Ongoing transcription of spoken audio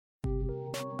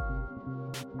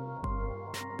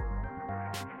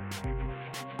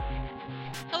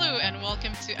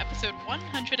welcome to episode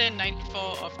 194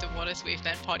 of the Waters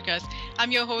Waveland podcast. I'm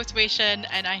your host, Wei Shen,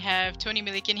 and I have Tony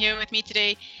Milliken here with me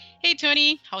today. Hey,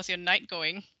 Tony, how's your night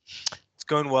going? It's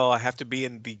going well. I have to be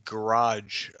in the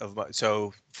garage of my.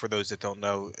 So, for those that don't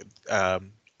know, I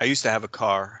used to have a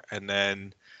car, and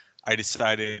then I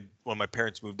decided when my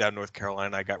parents moved down to North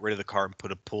Carolina, I got rid of the car and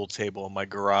put a pool table in my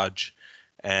garage.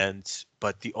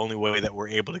 But the only way that we're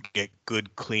able to get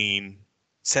good, clean,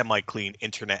 semi-clean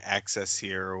internet access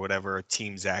here or whatever,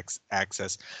 Teams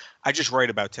access. I just write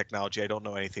about technology. I don't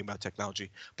know anything about technology,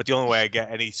 but the only way I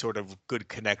get any sort of good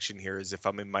connection here is if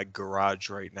I'm in my garage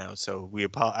right now. So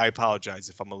I apologize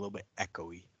if I'm a little bit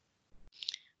echoey.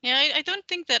 Yeah, I don't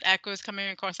think that echo is coming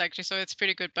across actually, so it's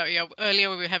pretty good. But yeah, earlier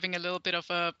we were having a little bit of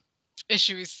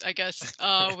issues, I guess,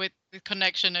 with the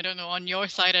connection. I don't know, on your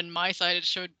side and my side, it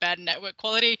showed bad network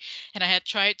quality, and I had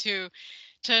tried to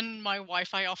turn my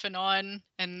Wi-Fi off and on,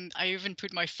 and I even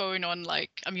put my phone on,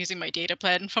 like I'm using my data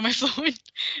plan for my phone.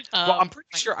 Well, I'm pretty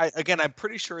sure. I'm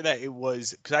pretty sure that it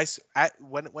was because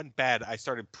when it went bad, I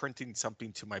started printing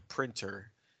something to my printer,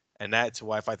 and that's a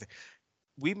Wi-Fi thing.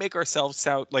 We make ourselves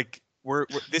sound like we're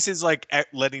this is like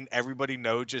letting everybody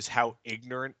know just how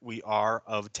ignorant we are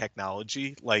of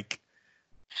technology. Like,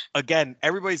 again,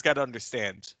 everybody's got to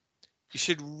understand. You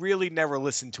should really never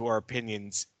listen to our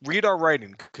opinions. Read our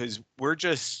writing because we're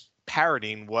just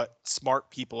parroting what smart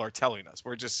people are telling us.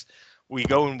 We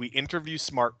go and we interview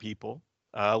smart people.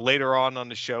 Later on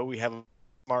the show, we have a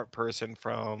smart person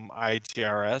from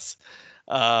ITRS.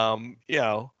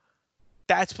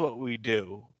 That's what we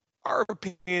do. Our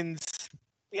opinions,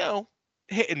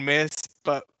 hit and miss,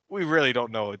 but we really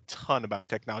don't know a ton about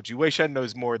technology. Wei Shen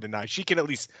knows more than I. She can at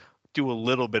least do a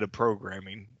little bit of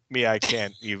programming. Me, I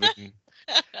can't even.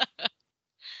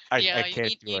 I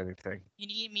can't do anything. You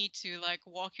need me to like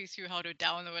walk you through how to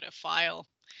download a file.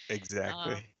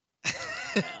 Exactly.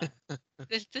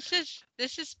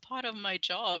 This is part of my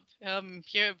job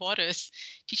here at Waters,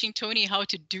 teaching Tony how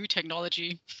to do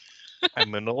technology.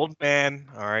 I'm an old man,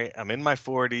 all right. I'm in my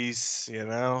 40s,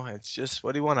 It's just,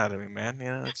 what do you want out of me, man?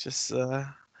 It's just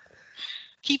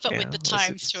keep up with the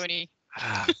times, Tony.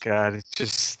 Oh God, it's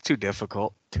just too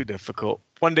difficult. Too difficult.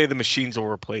 One day the machines will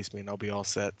replace me and I'll be all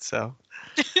set. So,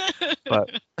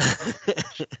 but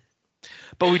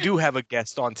but we do have a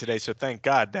guest on today, so thank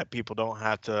God that people don't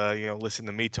have to listen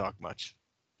to me talk much.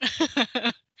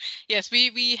 Yes,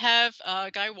 we have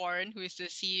Guy Warren, who is the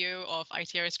CEO of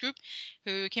ITRS Group,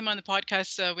 who came on the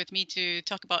podcast with me to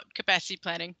talk about capacity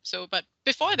planning. So, but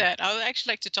before that, I would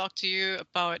actually like to talk to you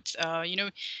about,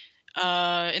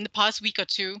 in the past week or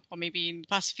two, or maybe in the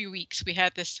past few weeks, we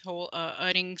had this whole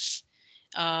earnings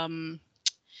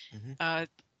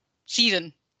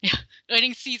season. Yeah,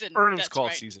 earnings season. Earnings call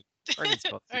season. Earnings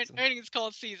call season. Earnings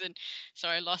call season.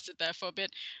 Sorry, I lost it there for a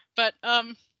bit. But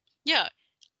yeah,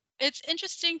 it's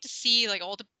interesting to see like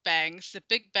all the banks, the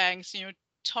big banks,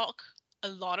 talk a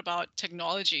lot about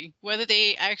technology, whether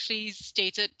they actually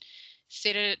stated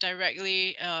it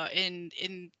directly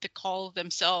in the call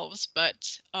themselves, but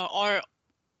or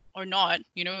not.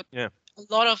 Yeah.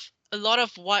 A lot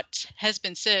of what has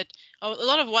been said, a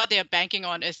lot of what they are banking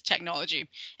on is technology.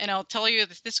 And I'll tell you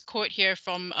this quote here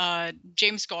from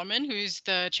James Gorman, who's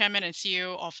the chairman and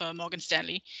CEO of Morgan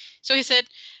Stanley. So he said,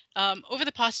 over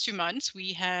the past 2 months,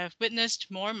 we have witnessed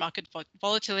more market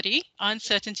volatility,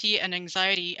 uncertainty, and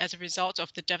anxiety as a result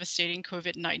of the devastating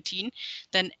COVID-19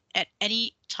 than at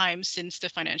any time since the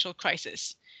financial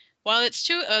crisis. While it's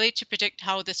too early to predict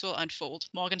how this will unfold,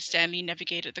 Morgan Stanley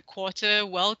navigated the quarter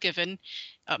well given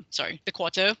the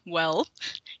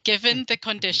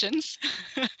conditions,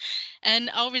 and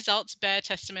our results bear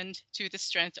testament to the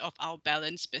strength of our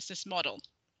balanced business model.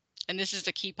 And this is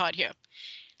the key part here.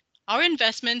 Our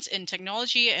investments in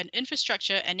technology and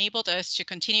infrastructure enabled us to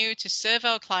continue to serve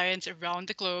our clients around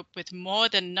the globe with more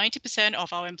than 90%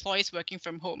 of our employees working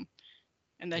from home.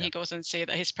 And then he goes on to say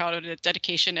that he's proud of the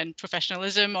dedication and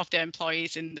professionalism of their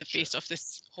employees in the face of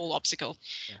this whole obstacle.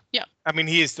 Yeah. I mean,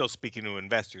 he is still speaking to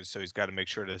investors, so he's got to make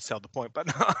sure to sell the point.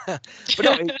 But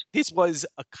no, this was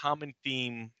a common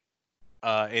theme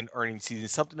in earnings season.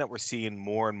 Something that we're seeing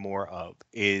more and more of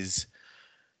is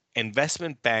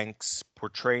investment banks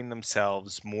portraying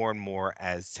themselves more and more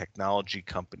as technology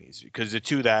companies, because the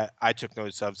two that I took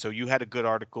notice of. So you had a good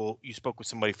article. You spoke with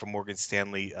somebody from Morgan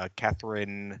Stanley,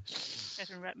 Catherine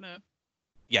Retmo.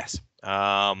 Yes.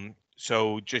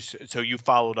 So you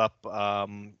followed up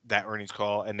that earnings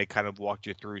call, and they kind of walked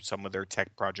you through some of their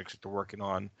tech projects that they're working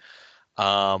on.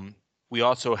 We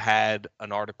also had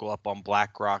an article up on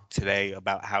BlackRock today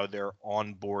about how they're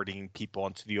onboarding people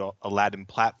onto the Aladdin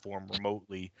platform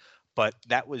remotely, but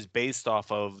that was based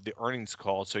off of the earnings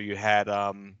call. So you had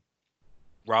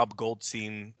Rob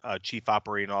Goldstein, Chief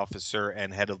Operating Officer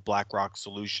and head of BlackRock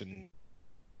Solutions,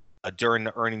 during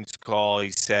the earnings call,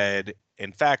 he said,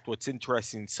 in fact, what's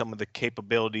interesting, some of the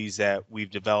capabilities that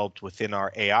we've developed within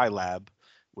our AI lab,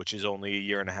 which is only a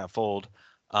year and a half old,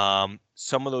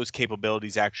 some of those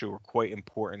capabilities actually were quite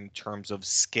important in terms of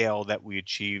scale that we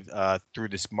achieved through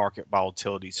this market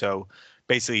volatility. So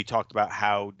basically, he talked about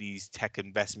how these tech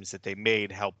investments that they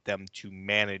made helped them to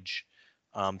manage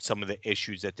some of the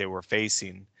issues that they were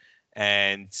facing.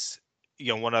 And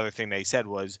one other thing they said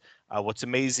was, what's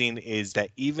amazing is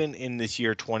that even in this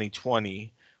year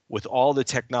 2020, with all the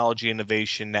technology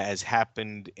innovation that has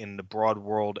happened in the broad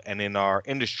world and in our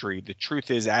industry, the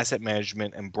truth is asset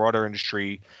management and broader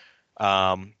industry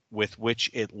with which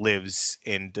it lives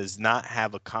in does not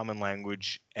have a common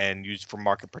language and used for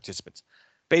market participants.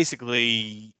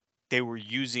 Basically, they were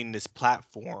using this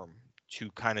platform to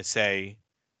kind of say,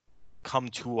 come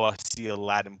to us, the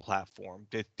Aladdin platform.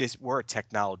 We're a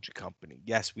technology company.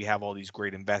 Yes, we have all these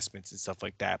great investments and stuff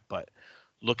like that, but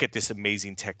look at this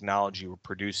amazing technology we're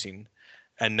producing.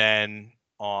 And then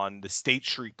on the State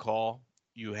Street call,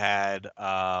 you had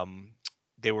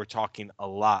they were talking a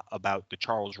lot about the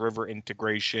Charles River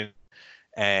integration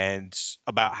and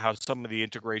about how some of the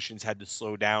integrations had to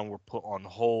slow down, were put on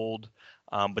hold.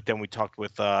 But then we talked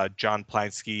with John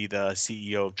Plansky, the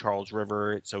CEO of Charles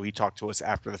River. So he talked to us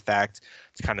after the fact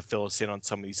to kind of fill us in on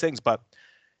some of these things. But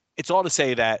it's all to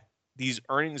say that these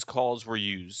earnings calls were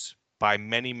used by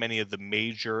many, many of the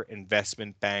major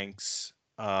investment banks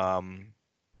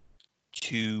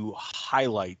to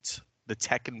highlight the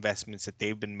tech investments that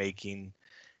they've been making,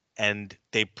 and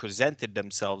they presented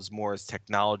themselves more as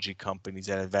technology companies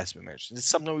and investment managers. This is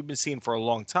something we've been seeing for a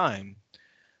long time,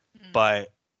 Mm.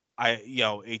 but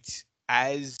it's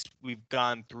as we've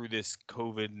gone through this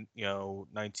COVID,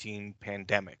 19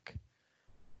 pandemic,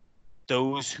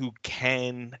 those who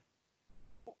can,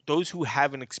 those who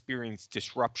haven't experienced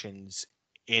disruptions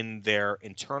in their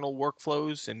internal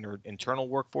workflows and their internal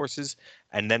workforces,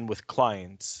 and then with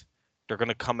clients, they're going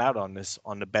to come out on this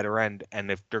on the better end. And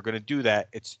if they're going to do that,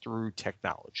 it's through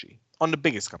technology on the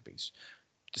biggest companies.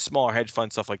 The smaller hedge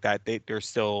funds, stuff like that, they're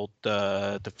still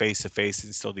the face to face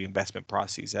and still the investment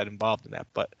processes that involved in that.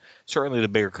 But certainly the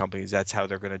bigger companies, that's how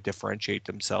they're going to differentiate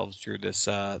themselves through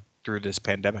this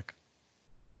pandemic.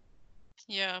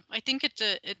 Yeah, I think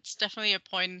it's definitely a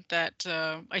point that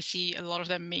I see a lot of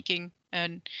them making,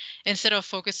 and instead of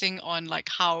focusing on like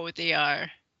how they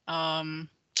are, um,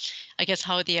 I guess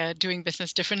how they are doing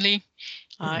business differently,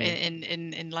 Mm-hmm.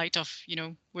 in light of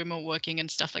remote working and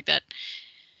stuff like that.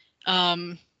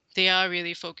 Um, they are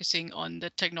really focusing on the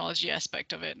technology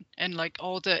aspect of it, and like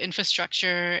all the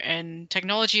infrastructure and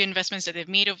technology investments that they've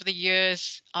made over the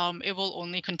years. It will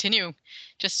only continue,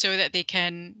 just so that they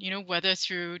can weather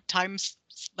through times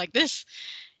like this.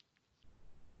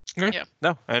 Okay. Yeah.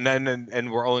 No,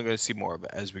 and we're only going to see more of it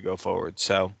as we go forward.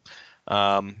 So,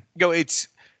 it's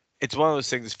one of those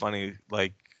things. Funny,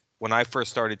 like when I first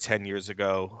started 10 years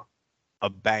ago, a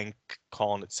bank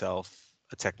calling itself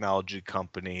a technology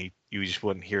company, you just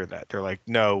wouldn't hear that. They're like,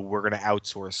 no, we're going to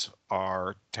outsource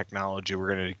our technology.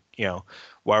 We're going to,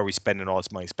 why are we spending all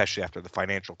this money, especially after the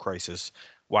financial crisis?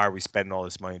 Why are we spending all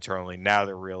this money internally? Now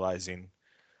they're realizing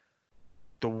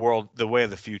the way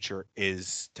of the future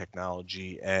is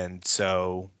technology, and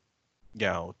so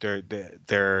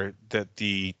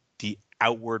the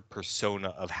outward persona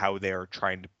of how they are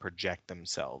trying to project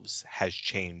themselves has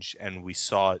changed, and we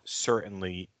saw it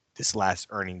certainly this last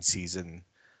earnings season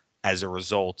as a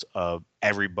result of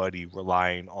everybody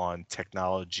relying on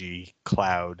technology,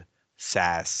 cloud,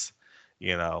 SaaS,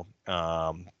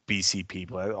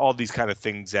 BCP, all these kind of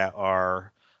things that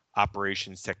are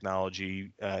operations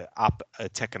technology,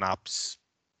 tech and ops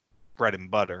bread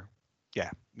and butter. Yeah,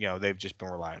 they've just been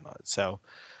relying on it. So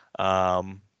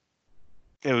um,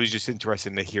 it was just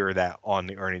interesting to hear that on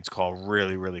the earnings call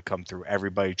really, really come through.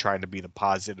 Everybody trying to be the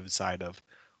positive side of,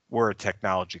 we're a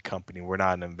technology company, we're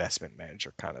not an investment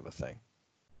manager kind of a thing.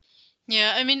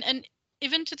 Yeah, I mean, and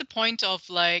even to the point of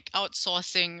like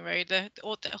outsourcing, right? The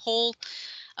whole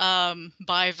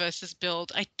buy versus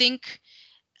build. I think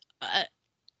uh,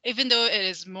 even though it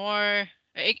is more,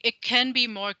 it can be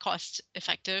more cost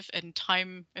effective and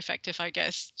time effective, I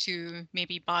guess, to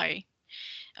maybe buy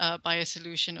a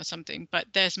solution or something. But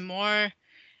there's more,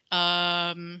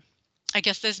 I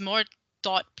guess there's more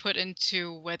thought put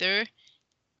into whether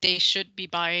they should be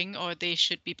buying or they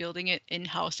should be building it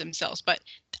in-house themselves. But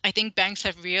I think banks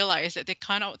have realized that they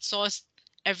can't outsource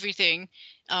everything.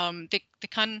 They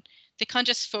can't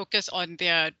just focus on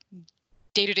their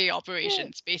day-to-day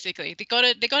operations. Basically, they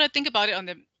gotta think about it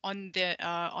on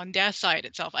their side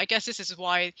itself. I guess this is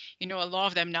why a lot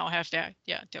of them now have their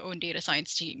own data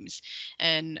science teams,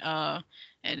 and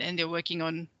they're working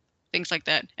on things like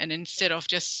that. And instead of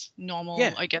just normal,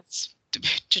 Yeah. I guess,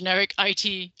 generic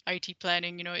IT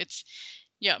planning, it's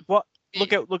Well,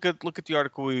 it- look at the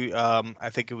article we I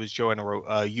think it was Joanna wrote.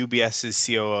 UBS's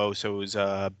COO, so it was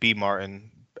B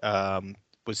Martin,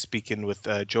 was speaking with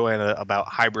Joanna about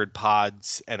hybrid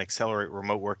pods and accelerate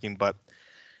remote working, but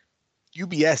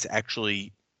UBS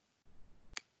actually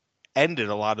ended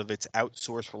a lot of its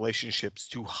outsourced relationships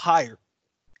to hire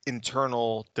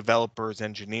internal developers,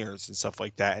 engineers, and stuff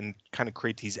like that, and kind of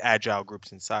create these agile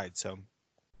groups inside. So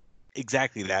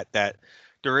exactly that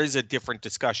there is a different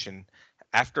discussion.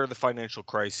 After the financial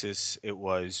crisis, it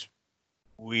was,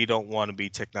 we don't want to be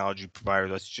technology provider.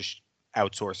 Let's just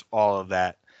outsource all of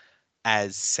that.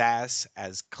 As SaaS,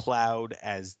 as cloud,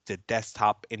 as the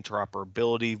desktop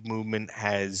interoperability movement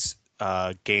has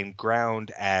gained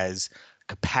ground, as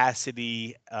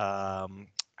capacity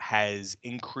has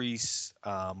increased,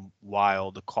 while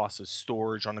the cost of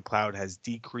storage on the cloud has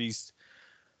decreased,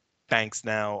 banks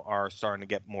now are starting to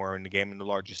get more in the game, and the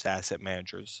largest asset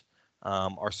managers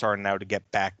are starting now to get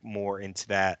back more into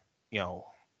that,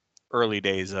 early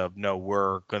days of, no,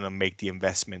 we're going to make the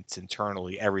investments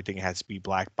internally. Everything has to be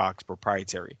black box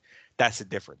proprietary. That's the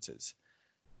differences.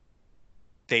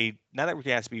 Not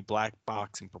everything has to be black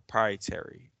box and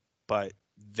proprietary, but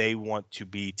they want to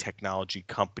be technology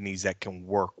companies that can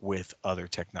work with other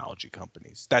technology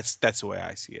companies. That's the way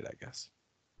I see it, I guess.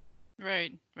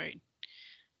 right.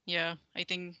 Yeah, I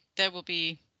think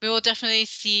we will definitely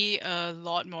see a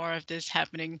lot more of this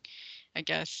happening, I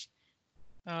guess.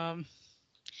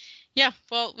 Yeah,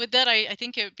 well, with that, I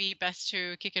think it would be best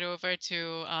to kick it over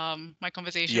to my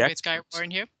conversation The with Guy experts.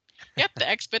 Warren here. Yep, the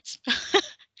experts.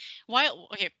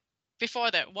 Okay,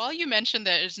 before that, while you mentioned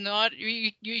that it's not,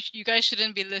 you guys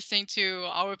shouldn't be listening to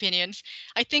our opinions,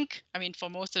 I mean, for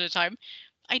most of the time,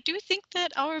 I do think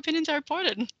that our opinions are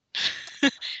important.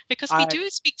 Because we I do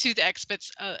speak to the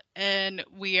experts, and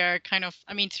we are kind of,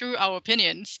 I mean, through our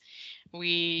opinions,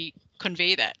 we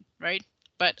convey that, right?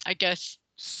 But I guess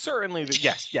certainly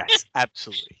yes,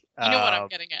 absolutely. you know what I'm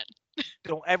getting at.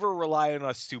 Don't ever rely on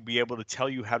us to be able to tell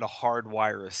you how to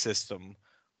hardwire a system.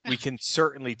 We can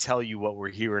certainly tell you what we're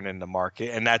hearing in the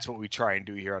market, and that's what we try and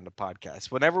do here on the podcast.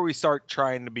 Whenever we start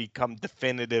trying to become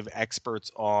definitive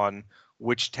experts on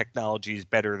which technology is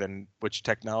better than which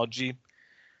technology,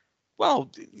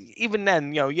 well, even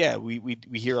then, yeah, we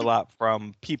hear a lot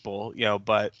from people,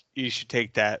 but you should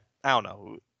take that. I don't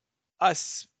know,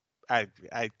 us. I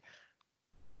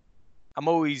I'm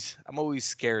always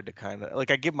scared to kind of,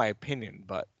 like, I give my opinion,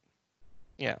 but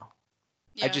you know, I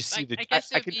Yeah, just see I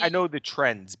guess it would I be. know the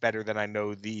trends better than I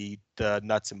know the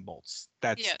nuts and bolts.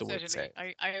 That's Yeah, the way to say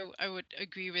certainly. I would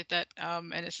agree with that.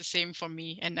 And it's the same for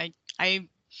me. And I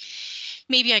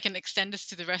maybe I can extend this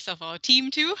to the rest of our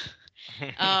team too.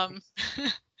 it. Um,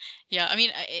 yeah, I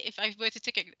mean, if I were to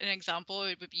take an example,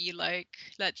 it would be like,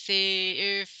 let's say,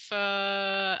 if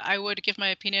I were to give my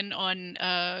opinion on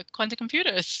quantum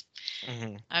computers.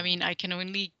 hmm I mean, I can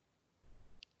only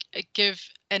give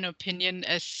an opinion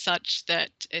as such that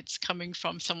it's coming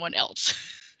from someone else.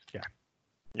 Yeah,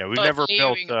 yeah. We've But never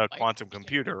built layering on a my quantum opinion.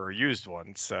 computer or used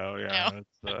one, so Yeah.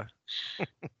 yeah,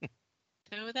 it's,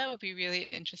 So that would be really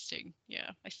interesting. Yeah.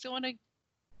 I still want to.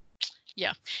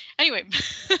 Yeah. Anyway.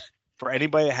 for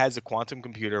anybody that has a quantum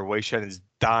computer, Wei Shen is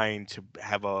dying to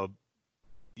have a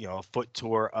foot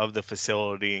tour of the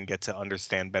facility and get to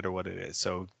understand better what it is.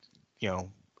 So, you know,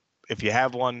 if you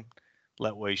have one,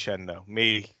 let Wei Shen know.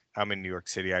 Me, I'm in New York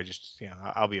City. I just,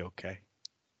 I'll be okay.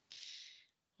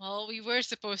 Well, we were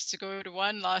supposed to go to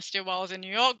one last year while I was in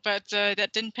New York, but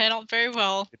that didn't pan out very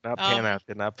well. Did not pan out.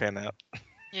 Did not pan out.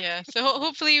 Yeah. So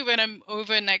hopefully when I'm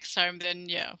over next time, then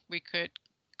yeah, we could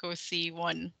go see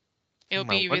one. It'll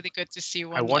I be really good to see I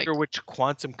one like. wonder which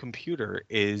quantum computer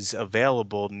is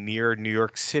available near New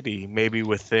York City, maybe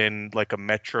within like a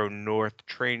Metro North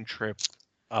train trip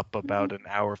up about an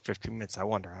hour, 15 minutes. I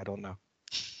wonder. I don't know.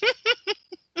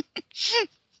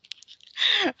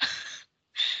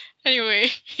 Anyway,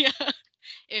 yeah.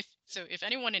 If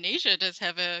anyone in Asia does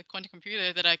have a quantum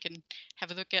computer that I can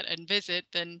have a look at and visit,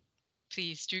 then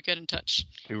please do get in touch.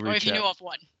 Do Or if reach you out. know of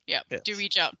one, yeah, do Yes.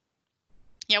 reach out.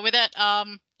 Yeah, with that,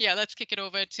 yeah, let's kick it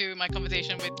over to my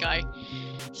conversation with Guy.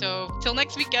 So till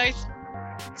next week, guys.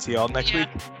 See y'all next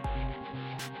Yeah. week.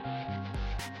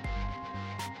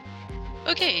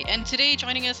 Okay, and today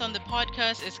joining us on the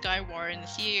podcast is Guy Warren, the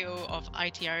CEO of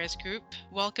ITRS Group.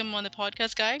 Welcome on the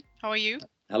podcast, Guy. How are you?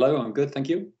 Hello, I'm good, thank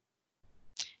you.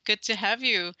 Good to have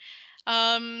you.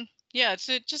 Yeah,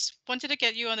 so just wanted to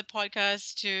get you on the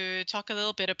podcast to talk a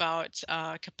little bit about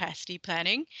capacity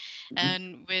planning, Mhm.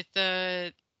 and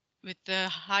with the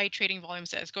high trading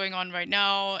volumes that's going on right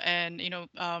now, and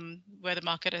where the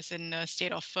market is in a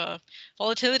state of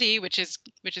volatility, which is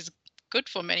good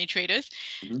for many traders.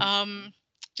 Mhm. Um,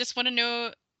 just want to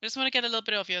know. Just want to get a little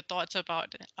bit of your thoughts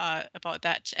about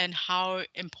that and how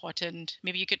important.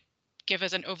 Maybe you could give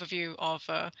us an overview of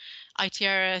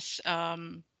ITRS.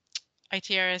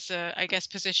 ITRS, I guess,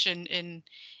 position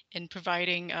in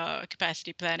providing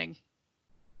capacity planning.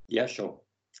 Yeah, sure.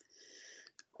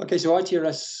 Okay, so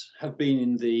ITRS have been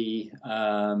in the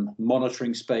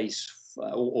monitoring space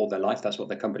all their life. That's what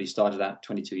their company started at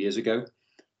 22 years ago.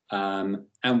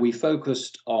 And we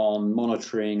focused on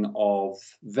monitoring of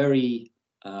very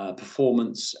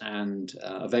performance and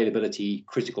availability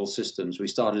critical systems. We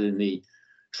started in the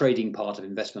trading part of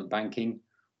investment banking,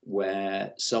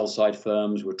 where sell-side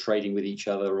firms were trading with each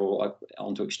other or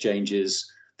onto exchanges.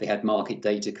 They had market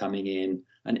data coming in,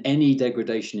 and any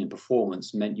degradation in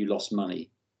performance meant you lost money.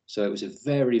 So it was a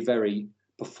very, very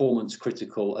performance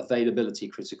critical, availability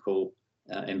critical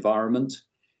environment.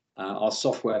 Our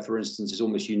software, for instance, is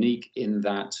almost unique in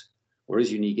that, or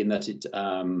is unique in that it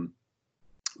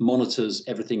monitors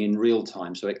everything in real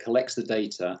time. So it collects the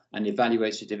data and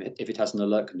evaluates it if it has an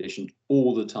alert condition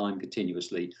all the time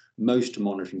continuously. Most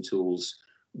monitoring tools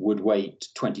would wait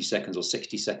 20 seconds or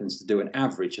 60 seconds to do an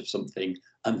average of something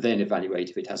and then evaluate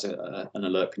if it has an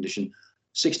alert condition.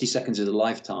 60 seconds is a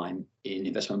lifetime in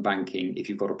investment banking if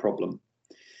you've got a problem.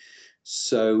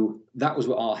 So that was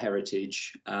our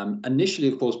heritage. Initially,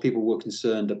 of course, people were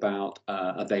concerned about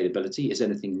availability. Is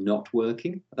anything not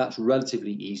working? That's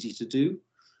relatively easy to do.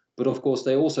 But of course,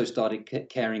 they also started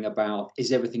caring about,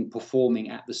 is everything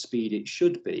performing at the speed it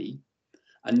should be?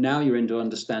 And now you're into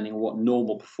understanding what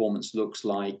normal performance looks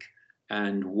like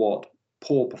and what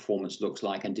poor performance looks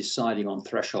like, and deciding on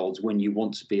thresholds when you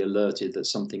want to be alerted that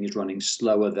something is running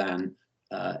slower than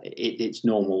its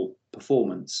normal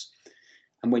performance.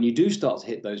 And when you do start to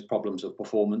hit those problems of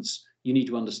performance, you need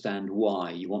to understand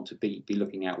why. You want to be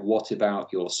looking at what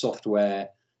about your software,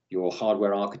 your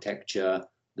hardware architecture,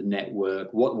 the network,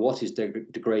 what is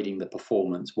degrading the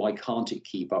performance? Why can't it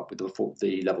keep up with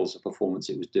the levels of performance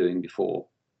it was doing before?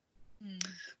 Mm.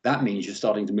 That means you're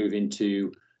starting to move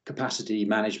into capacity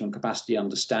management, capacity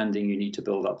understanding. You need to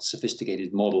build up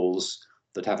sophisticated models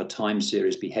that have a time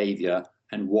series behavior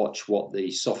and watch what the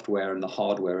software and the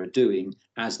hardware are doing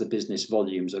as the business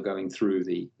volumes are going through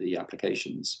the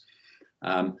applications.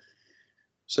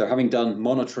 So having done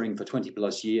monitoring for 20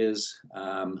 plus years,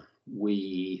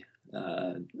 we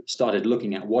started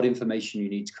looking at what information you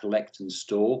need to collect and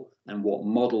store and what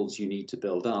models you need to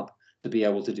build up to be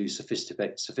able to do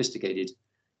sophisticated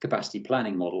capacity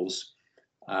planning models.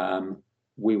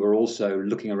 We were also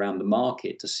looking around the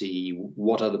market to see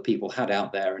what other people had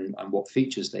out there and what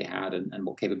features they had and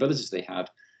what capabilities they had.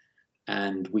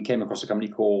 And we came across a company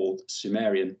called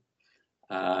Sumerian,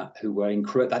 who were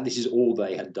incredible. This is all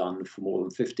they had done for more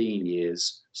than 15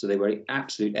 years. So they were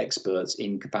absolute experts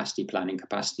in capacity planning,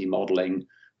 capacity modeling,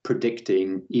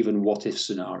 predicting even what if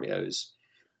scenarios.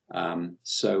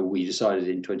 So we decided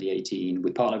in 2018,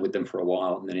 we partnered with them for a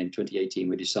while, and then in 2018,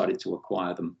 we decided to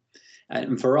acquire them.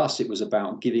 And for us, it was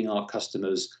about giving our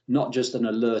customers not just an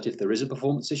alert if there is a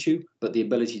performance issue, but the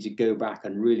ability to go back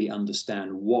and really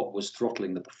understand what was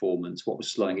throttling the performance, what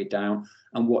was slowing it down,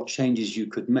 and what changes you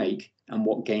could make, and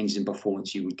what gains in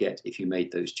performance you would get if you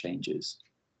made those changes.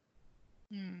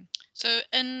 Mm. So,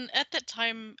 and at that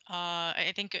time,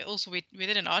 I think also we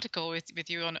did an article with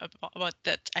you on about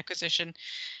that acquisition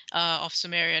of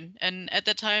Sumerian, and at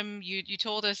that time you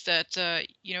told us that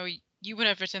you would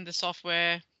have written the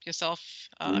software yourself.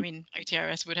 I Mm-hmm. mean,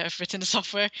 ITRS would have written the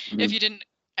software if Mm-hmm. you didn't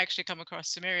actually come across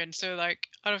Sumerian. So, like,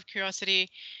 out of curiosity,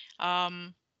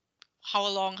 um,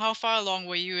 how far along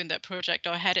were you in that project,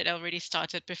 or had it already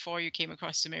started before you came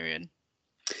across Sumerian?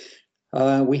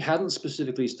 We hadn't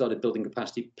specifically started building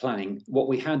capacity planning. What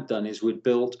we had done is we'd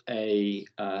built a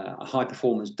high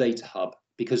performance data hub,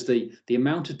 because the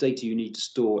amount of data you need to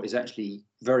store is actually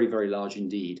very, very large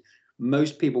indeed.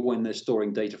 Most people, when they're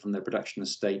storing data from their production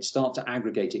estate, start to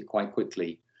aggregate it quite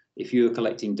quickly. If you're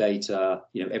collecting data,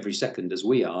 every second as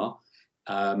we are,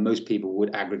 most people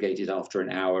would aggregate it after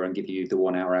an hour and give you the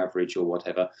 1 hour average or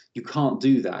whatever. You can't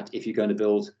do that if you're going to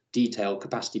build detailed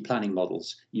capacity planning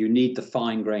models. You need the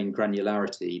fine-grained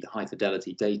granularity, the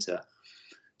high-fidelity data.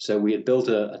 So we had built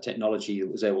a technology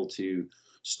that was able to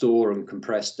store and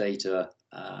compress data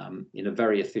in a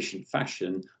very efficient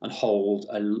fashion and hold,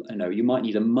 you might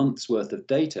need a month's worth of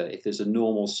data if there's a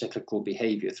normal cyclical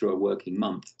behavior through a working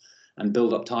month. and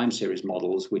build up time series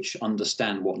models which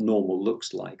understand what normal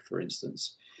looks like, for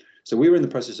instance. So we were in the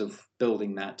process of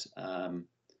building that,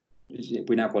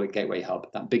 we now call it Gateway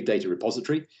Hub, that big data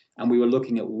repository, and we were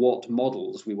looking at what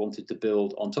models we wanted to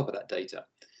build on top of that data.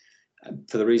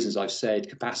 For the reasons I've said,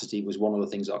 capacity was one of the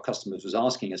things our customers was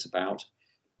asking us about.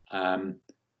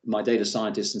 My data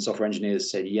scientists and software engineers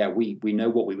said, yeah, we know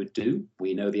what we would do.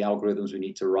 We know the algorithms we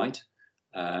need to write.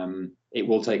 It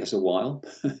will take us a while.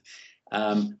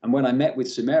 And when I met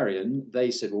with Sumerian,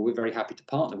 they said, well, we're very happy to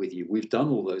partner with you. We've done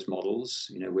all those models.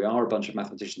 You know, we are a bunch of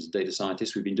mathematicians and data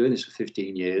scientists. We've been doing this for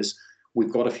 15 years.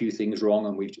 We've got a few things wrong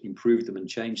and we've improved them and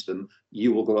changed them.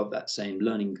 You will go up that same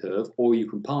learning curve, or you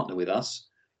can partner with us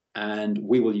and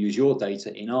we will use your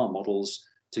data in our models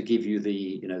to give you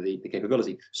the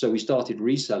capability. So we started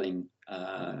reselling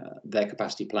their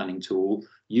capacity planning tool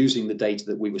using the data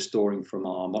that we were storing from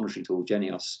our monitoring tool,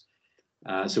 Genius.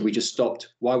 So we just stopped.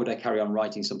 Why would I carry on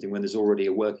writing something when there's already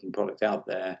a working product out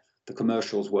there? The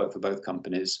commercials work for both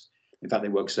companies. In fact, they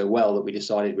work so well that we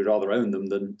decided we'd rather own them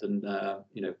than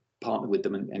partner with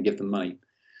them and give them money.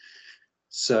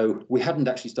 So we hadn't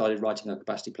actually started writing a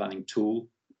capacity planning tool.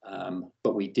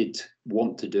 But we did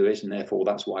want to do it, and therefore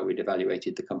that's why we'd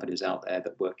evaluated the companies out there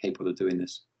that were capable of doing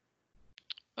this.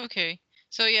 Okay.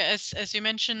 So yeah, as you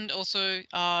mentioned also,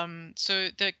 so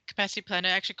the capacity planner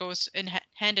actually goes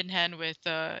hand in hand with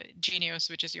Genius,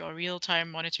 which is your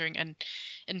real-time monitoring and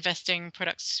investing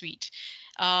product suite.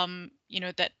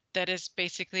 That is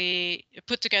basically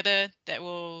put together that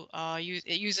will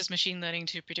it uses machine learning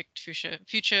to predict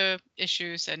future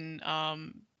issues and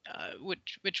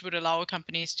which would allow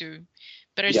companies to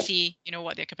better see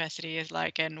what their capacity is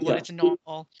like and what it's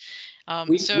normal.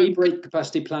 We break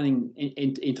capacity planning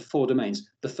into 4 domains.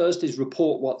 The first is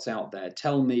report what's out there.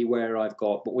 Tell me where I've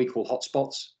got what we call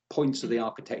hotspots, points of the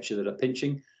architecture that are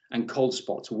pinching, and cold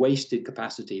spots, wasted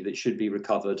capacity that should be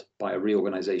recovered by a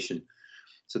reorganization.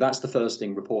 So that's the first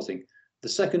thing, reporting. The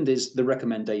second is the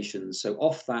recommendations. So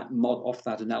off that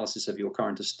analysis of your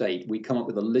current estate, we come up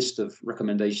with a list of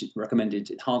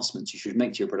recommended enhancements you should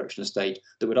make to your production estate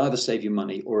that would either save you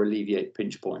money or alleviate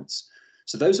pinch points.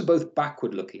 So those are both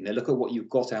backward looking. They look at what you've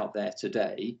got out there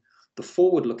today. The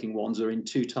forward looking ones are in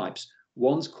 2 types.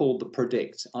 One's called the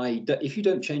predict. If you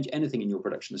don't change anything in your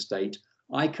production estate,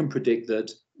 I can predict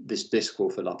that this disk will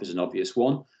fill up is an obvious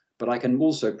one. But I can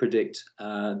also predict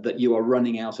that you are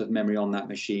running out of memory on that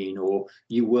machine, or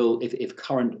you will, if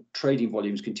current trading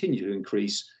volumes continue to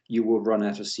increase, you will run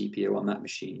out of CPU on that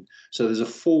machine. So there's a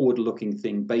forward-looking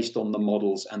thing based on the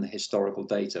models and the historical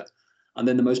data. And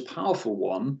then the most powerful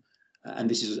one, and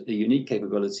this is a unique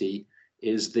capability,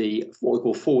 is what we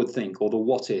call forward think, or the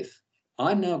what if.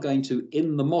 I'm now going to,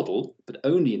 in the model, but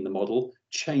only in the model,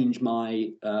 change my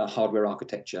hardware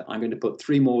architecture. I'm going to put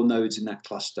 3 more nodes in that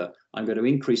cluster. I'm going to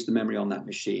increase the memory on that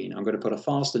machine. I'm going to put a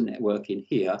faster network in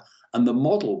here. And the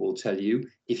model will tell you,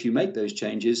 if you make those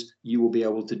changes, you will be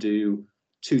able to do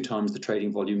 2 times the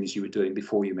trading volumes you were doing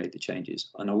before you made the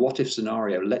changes. And a what if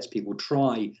scenario lets people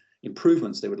try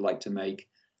improvements they would like to make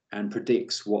and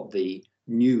predicts what the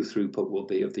new throughput will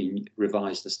be of the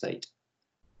revised estate.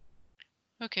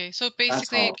 Okay, so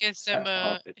basically it gives them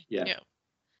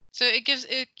So it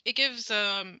gives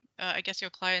I guess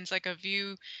your clients like a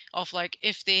view of like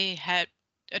if they had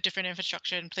a different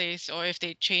infrastructure in place, or if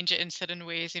they change it in certain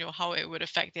ways, how it would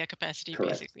affect their capacity.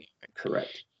 Correct. Basically.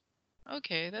 Correct.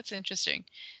 Okay, that's interesting.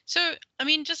 So I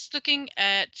mean, just looking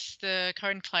at the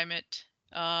current climate,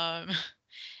 and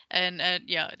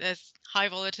yeah, there's high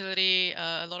volatility,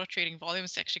 a lot of trading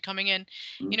volumes actually coming in.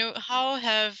 How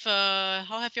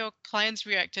have your clients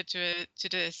reacted to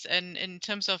this? And in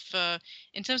terms of the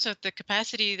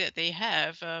capacity that they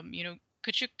have,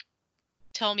 could you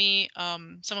tell me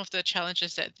some of the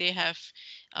challenges that they have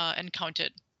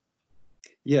encountered?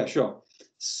 Yeah, sure.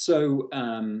 So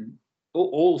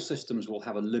all systems will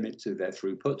have a limit to their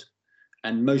throughput,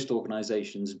 and most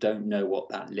organizations don't know what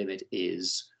that limit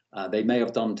is. They may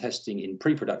have done testing in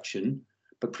pre-production,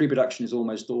 but pre-production is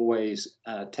almost always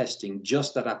testing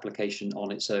just that application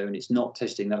on its own. It's not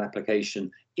testing that application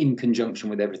in conjunction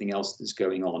with everything else that's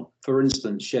going on. For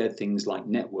instance, shared things like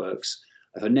networks.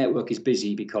 If a network is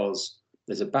busy because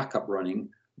there's a backup running,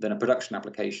 then a production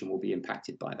application will be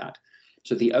impacted by that.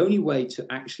 So the only way to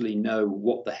actually know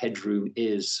what the headroom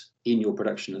is in your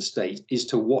production estate is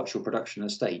to watch your production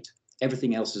estate.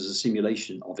 Everything else is a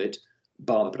simulation of it,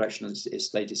 bar the production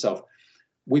estate itself.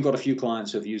 We've got a few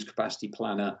clients who have used Capacity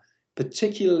Planner,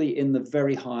 particularly in the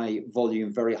very high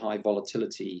volume, very high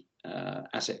volatility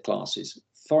asset classes.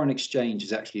 Foreign exchange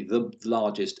is actually the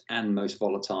largest and most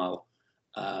volatile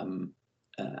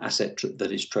asset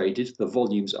that is traded. The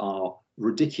volumes are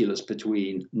ridiculous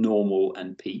between normal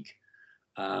and peak.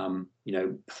 5,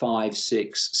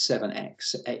 6,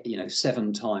 7x,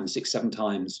 7 times, 6, 7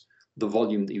 times the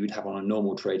volume that you would have on a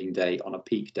normal trading day on a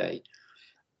peak day.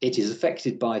 It is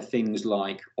affected by things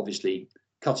like, obviously,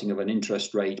 cutting of an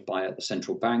interest rate by a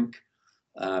central bank,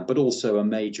 but also a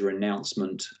major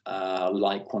announcement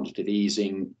like quantitative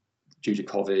easing due to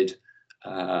COVID.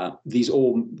 These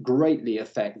all greatly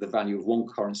affect the value of one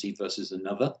currency versus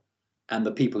another. And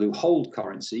the people who hold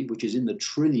currency, which is in the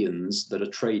trillions that are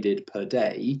traded per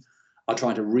day, are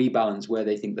trying to rebalance where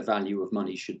they think the value of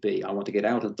money should be. I want to get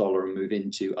out of dollar and move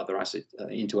into other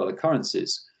into other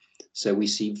currencies. So we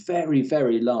see very,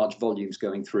 very large volumes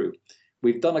going through.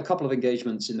 We've done a couple of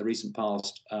engagements in the recent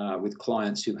past with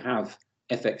clients who have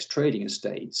FX trading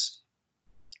estates,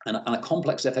 and a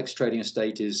complex FX trading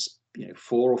estate is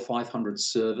 400 or 500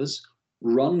 servers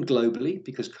run globally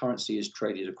because currency is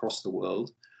traded across the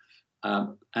world.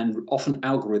 And often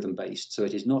algorithm based. So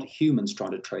it is not humans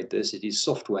trying to trade this, it is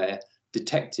software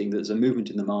detecting that there's a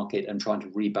movement in the market and trying to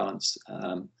rebalance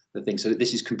the thing. So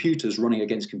this is computers running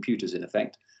against computers in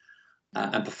effect.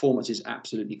 And performance is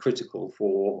absolutely critical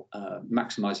for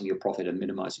maximizing your profit and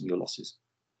minimizing your losses.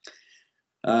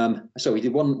 So we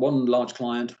did one large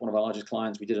client, one of our largest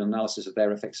clients, we did an analysis of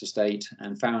their FX estate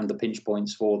and found the pinch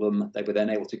points for them. They were then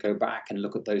able to go back and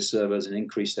look at those servers and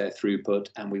increase their throughput,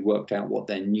 and we worked out what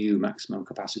their new maximum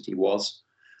capacity was.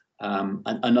 And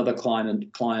another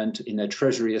client in their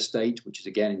treasury estate, which is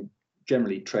again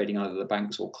generally trading either the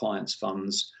banks or clients'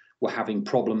 funds, were having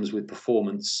problems with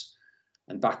performance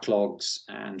and backlogs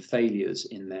and failures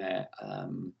in their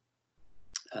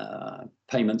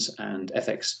payments and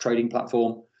FX trading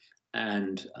platform,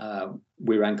 and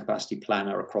we ran Capacity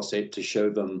Planner across it to show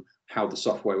them how the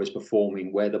software was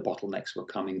performing, where the bottlenecks were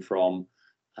coming from,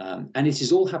 and it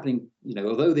is all happening.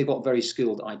 Although they've got very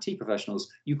skilled IT professionals,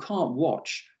 you can't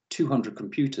watch 200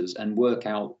 computers and work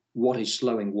out what is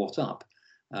slowing what up.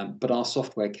 But our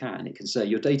software can. It can say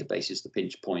your database is the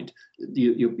pinch point.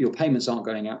 Your payments aren't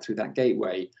going out through that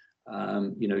gateway.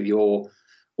 Your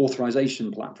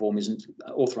authorization platform isn't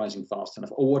authorizing fast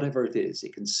enough, or whatever it is.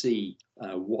 It can see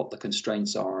what the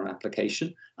constraints are on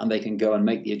application, and they can go and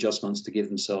make the adjustments to give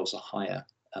themselves a higher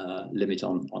limit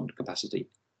on capacity.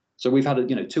 So we've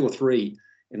had 2 or 3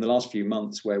 in the last few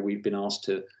months where we've been asked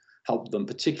to help them,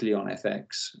 particularly on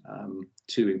FX,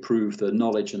 to improve the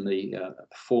knowledge and the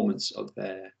performance of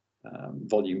their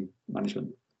volume management.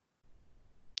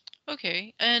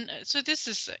 Okay, and so this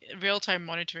is real-time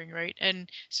monitoring, right? And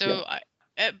so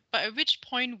but at which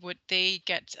point would they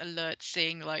get alerts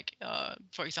saying, like,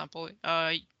 for example,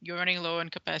 you're running low on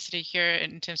capacity here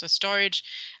in terms of storage.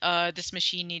 This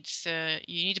machine needs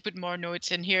you need to put more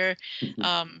nodes in here.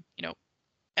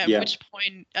 At which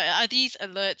point are these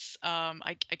alerts,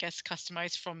 I guess,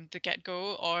 customized from the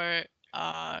get-go, or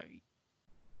are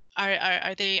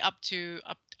they up to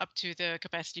the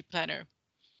capacity planner?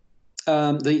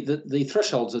 The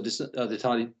thresholds are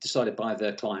decided by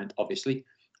their client, obviously.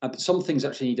 But some things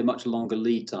actually need a much longer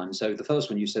lead time. So the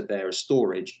first one you said there is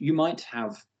storage. You might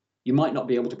not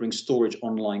be able to bring storage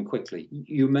online quickly.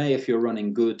 You may, if you're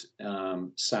running good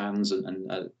SANs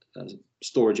and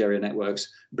storage area networks,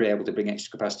 be able to bring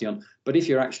extra capacity on. But if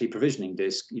you're actually provisioning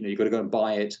disk, you've got to go and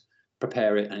buy it,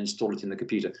 prepare it, and install it in the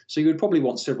computer. So you would probably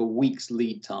want several weeks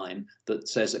lead time that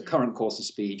says at current course of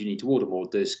speed, you need to order more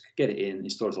disk, get it in,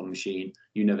 install it on the machine.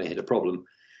 You never hit a problem.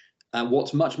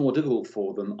 What's much more difficult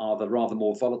for them are the rather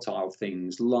more volatile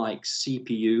things like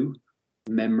CPU,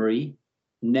 memory,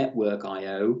 network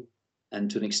I/O,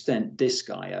 and to an extent disk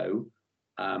I/O.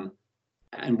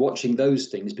 And watching those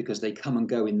things, because they come and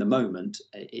go in the moment,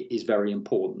 is very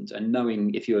important. And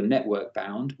knowing if you're network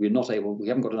bound, we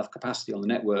haven't got enough capacity on the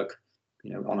network,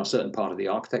 on a certain part of the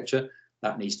architecture,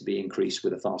 that needs to be increased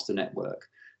with a faster network.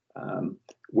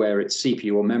 Where it's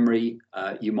CPU or memory,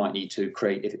 you might need to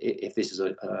create, if this is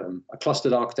a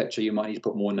clustered architecture, you might need to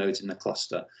put more nodes in the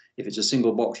cluster. If it's a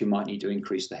single box, you might need to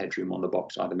increase the headroom on the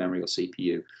box, either memory or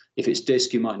CPU. If it's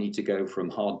disk, you might need to go from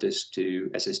hard disk to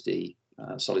SSD,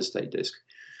 solid state disk.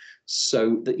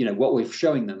 So that, what we're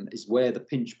showing them is where the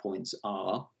pinch points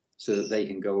are so that they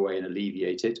can go away and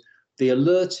alleviate it. The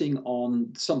alerting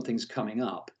on something's coming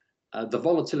up, the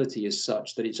volatility is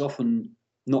such that it's often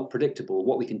not predictable.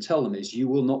 What we can tell them is you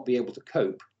will not be able to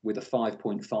cope with a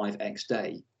 5.5x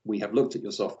day. We have looked at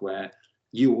your software.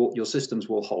 Your systems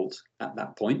will halt at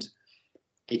that point.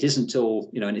 It isn't till,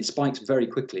 and it spikes very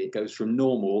quickly. It goes from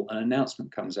normal, an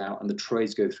announcement comes out and the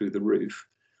trades go through the roof.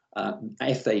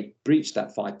 If they breach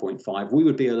that 5.5, we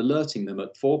would be alerting them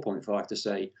at 4.5 to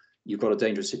say, you've got a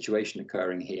dangerous situation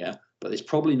occurring here, but there's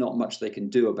probably not much they can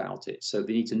do about it. So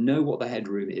they need to know what the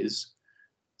headroom is.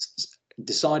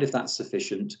 decide if that's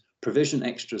sufficient, provision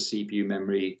extra CPU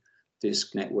memory,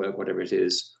 disk network, whatever it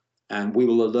is, and we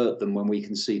will alert them when we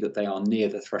can see that they are near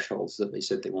the thresholds that they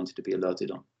said they wanted to be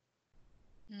alerted on.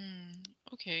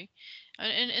 Okay.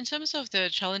 And in terms of the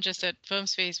challenges that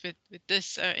firms face with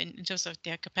this, in terms of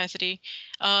their capacity,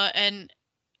 and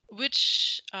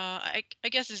which I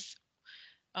guess is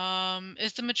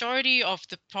the majority of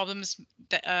the problems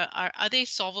that are they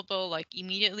solvable like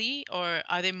immediately, or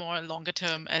are they more longer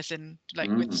term, as in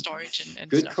like with storage and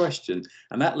Good stuff? question.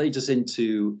 And that leads us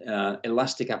into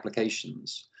elastic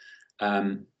applications.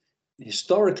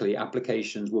 Historically,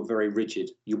 applications were very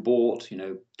rigid. You bought,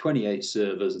 28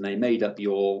 servers, and they made up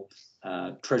your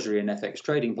treasury and FX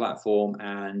trading platform,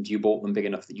 and you bought them big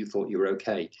enough that you thought you were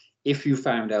okay. If you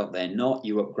found out they're not,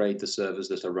 you upgrade the servers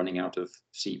that are running out of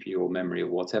CPU or memory or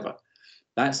whatever.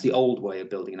 That's the old way of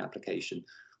building an application.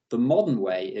 The modern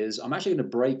way is I'm actually going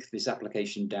to break this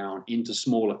application down into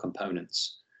smaller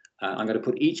components. I'm going to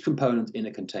put each component in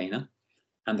a container,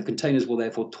 and the containers will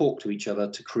therefore talk to each other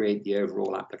to create the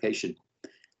overall application.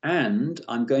 And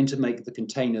I'm going to make the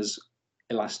containers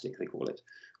elastic, they call it,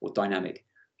 or dynamic.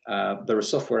 There are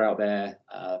software out there,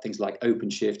 things like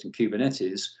OpenShift and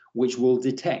Kubernetes, which will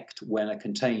detect when a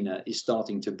container is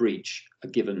starting to breach a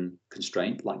given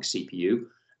constraint, like CPU,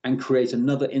 and create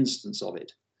another instance of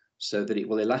it, so that it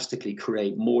will elastically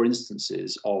create more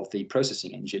instances of the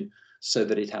processing engine so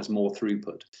that it has more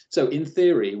throughput. So in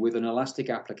theory, with an elastic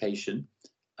application,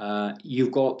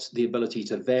 you've got the ability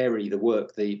to vary the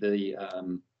work, the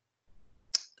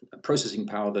processing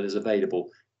power that is available.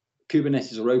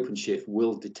 Kubernetes or OpenShift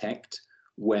will detect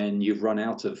when you've run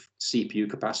out of CPU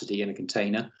capacity in a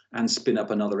container and spin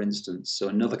up another instance. So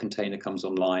another container comes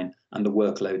online and the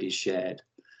workload is shared.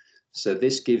 So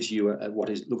this gives you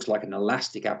looks like an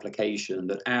elastic application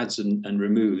that adds and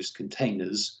removes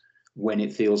containers when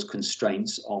it feels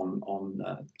constraints on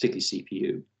particularly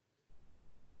CPU.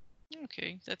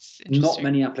 Okay, that's interesting. Not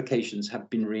many applications have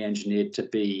been re-engineered to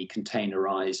be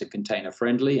containerized and container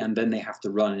friendly, and then they have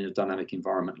to run in a dynamic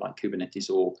environment like Kubernetes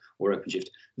or OpenShift.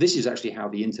 This is actually how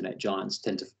the internet giants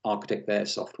tend to architect their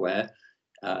software,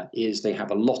 is they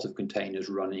have a lot of containers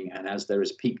running, and as there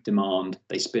is peak demand,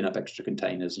 they spin up extra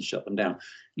containers and shut them down.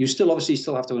 You obviously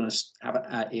still have to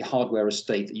have a hardware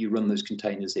estate that you run those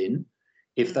containers in.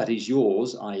 If that is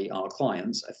yours, i.e. our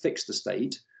clients, a fixed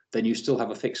estate, then you still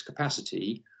have a fixed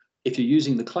capacity. If you're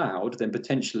using the cloud, then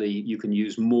potentially you can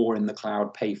use more in the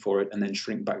cloud, pay for it, and then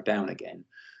shrink back down again.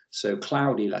 So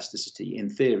cloud elasticity,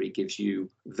 in theory, gives you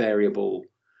variable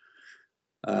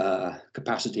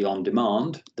capacity on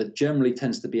demand that generally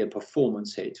tends to be a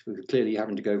performance hit. Because clearly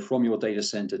having to go from your data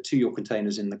center to your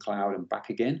containers in the cloud and back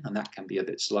again, and that can be a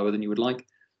bit slower than you would like,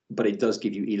 but it does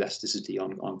give you elasticity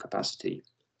on capacity.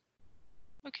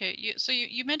 Okay, so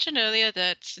you mentioned earlier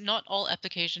that not all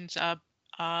applications are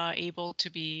able to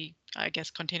be, I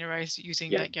guess, containerized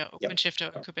using like your OpenShift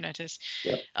or Kubernetes.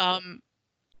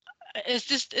 Is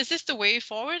this the way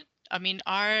forward? I mean,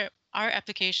 are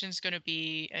applications going to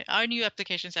be, are new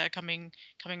applications that are coming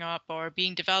up or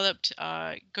being developed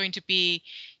going to be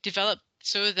developed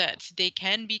so that they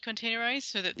can be containerized,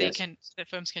 so that that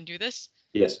firms can do this?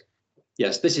 Yes.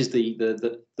 This is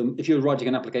the if you're writing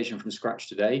an application from scratch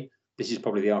today, this is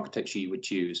probably the architecture you would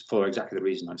choose for exactly the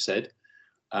reason I've said.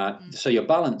 So your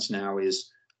balance now is,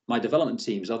 my development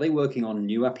teams, are they working on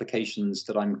new applications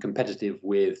that I'm competitive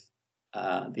with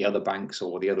the other banks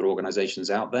or the other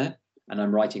organizations out there, and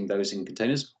I'm writing those in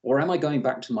containers? Or am I going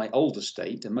back to my older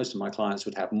state, and most of my clients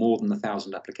would have more than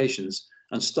 1,000 applications,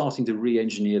 and starting to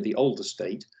re-engineer the older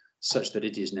state such that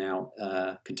it is now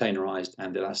containerized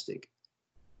and elastic?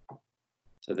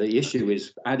 So the issue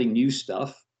is adding new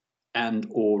stuff and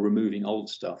or removing old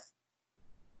stuff.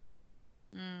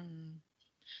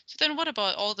 So then what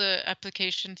about all the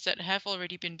applications that have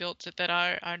already been built that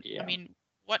are I mean,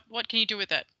 what can you do with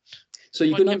that? So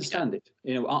you can understand it.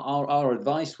 Our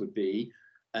advice would be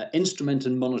instrument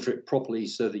and monitor it properly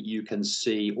so that you can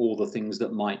see all the things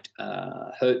that might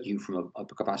hurt you from a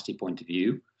capacity point of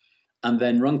view, and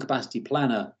then run Capacity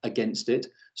Planner against it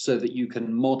so that you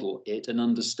can model it and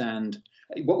understand.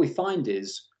 What we find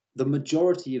is the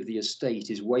majority of the estate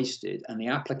is wasted, and the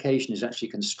application is actually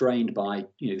constrained by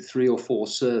 3 or 4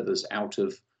 servers out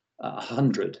of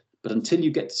 100. But until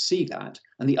you get to see that,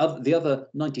 and the other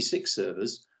 96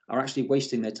 servers are actually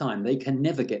wasting their time, they can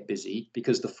never get busy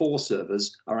because the 4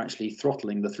 servers are actually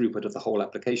throttling the throughput of the whole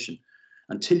application.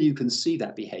 Until you can see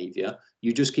that behavior,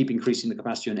 you just keep increasing the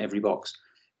capacity on every box.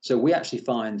 So we actually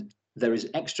find there is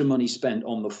extra money spent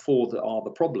on the 4 that are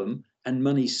the problem, and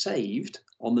money saved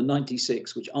on the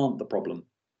 96 which aren't the problem.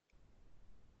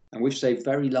 And we've saved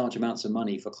very large amounts of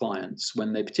money for clients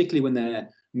particularly when they're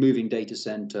moving data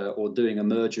center or doing a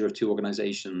merger of two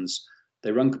organizations.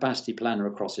 They run Capacity Planner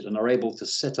across it and are able to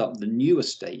set up the new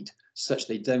estate such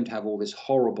they don't have all this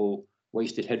horrible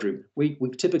wasted headroom. We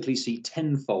typically see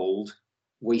tenfold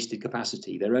wasted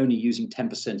capacity. They're only using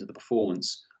 10% of the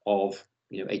performance of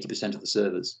 80% of the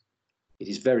servers. It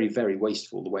is very, very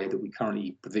wasteful the way that we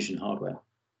currently provision hardware.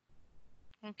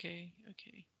 Okay.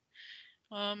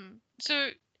 So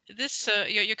this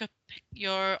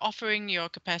you're offering your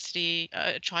capacity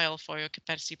trial for your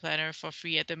capacity planner for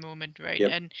free at the moment, right?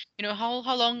 Yep. And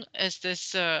how long is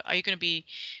this? Are you going to be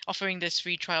offering this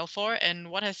free trial for? And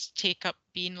what has take up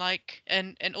been like?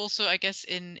 And also, I guess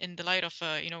in the light of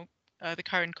the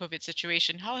current COVID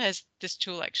situation, how has this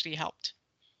tool actually helped?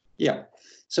 Yeah,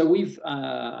 so we've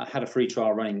had a free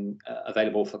trial running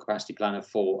available for Capacity Planner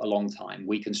for a long time.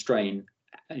 We constrain,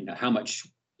 how much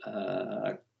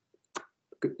how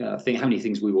many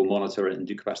things we will monitor and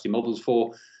do capacity models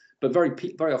for, but very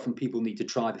often people need to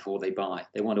try before they buy.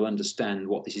 They want to understand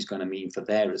what this is going to mean for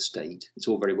their estate. It's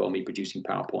all very well me producing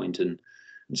PowerPoint and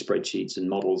spreadsheets and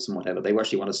models and whatever. They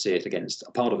actually want to see it against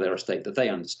a part of their estate that they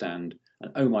understand.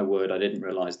 And oh my word, I didn't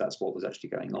realize that's what was actually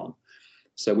going on.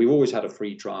 So we've always had a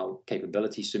free trial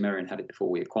capability. Sumerian had it before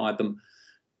we acquired them.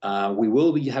 We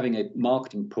will be having a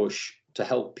marketing push to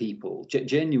help people.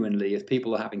 Genuinely, if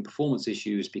people are having performance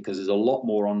issues, because there's a lot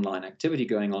more online activity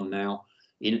going on now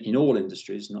in all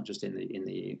industries, not just in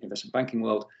the investment banking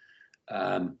world,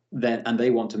 and they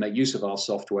want to make use of our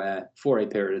software for a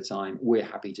period of time, we're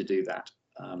happy to do that.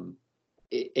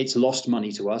 It's lost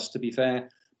money to us, to be fair,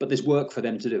 but there's work for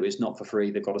them to do. It's not for free.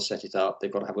 They've got to set it up.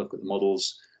 They've got to have a look at the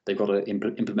models. They've got to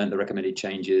implement the recommended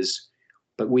changes.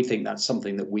 But we think that's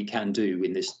something that we can do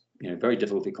in this very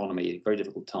difficult economy, very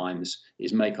difficult times,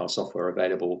 is make our software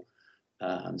available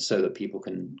so that people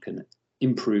can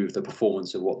improve the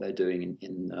performance of what they're doing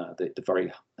in the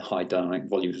very high dynamic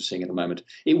volumes we're seeing at the moment.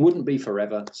 It wouldn't be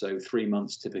forever, so 3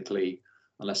 months typically,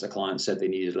 unless a client said they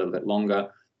needed a little bit longer.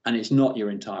 And it's not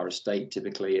your entire estate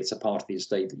typically, it's a part of the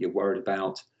estate that you're worried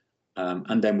about.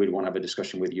 And then we'd want to have a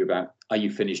discussion with you about, are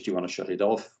you finished? Do you want to shut it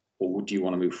off? Or do you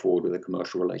want to move forward with a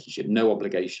commercial relationship? No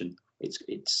obligation.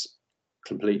 It's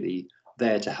completely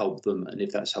there to help them. And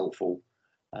if that's helpful,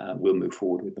 we'll move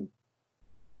forward with them.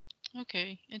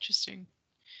 Okay, interesting.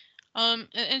 And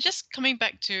just coming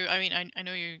back to, I mean, I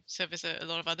know you service a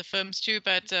lot of other firms too,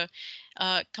 but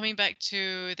coming back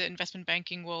to the investment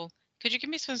banking world, could you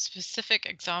give me some specific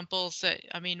examples that,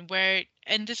 I mean, where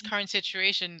in this current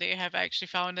situation, they have actually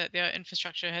found that their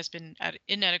infrastructure has been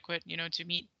inadequate, to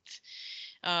meet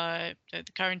the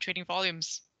current trading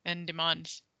volumes and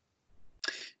demands?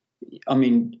 I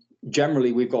mean,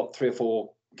 generally, we've got 3 or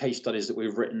 4 case studies that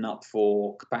we've written up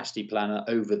for Capacity Planner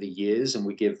over the years, and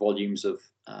we give volumes of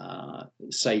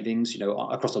savings.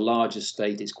 Across a large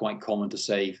estate, it's quite common to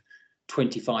save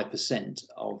 25%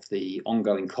 of the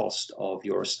ongoing cost of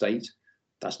your estate.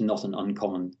 That's not an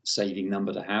uncommon saving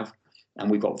number to have.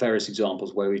 And we've got various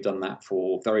examples where we've done that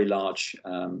for very large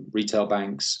retail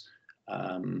banks,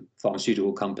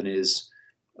 pharmaceutical companies.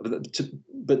 But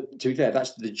to be fair,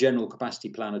 that's the general Capacity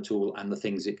Planner tool and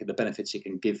the benefits it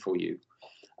can give for you.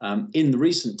 In the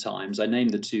recent times, I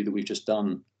named the 2 that we've just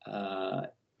done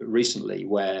recently,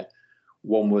 where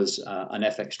one was an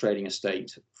FX trading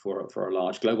estate for a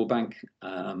large global bank,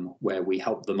 where we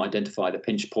helped them identify the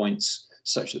pinch points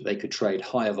such that they could trade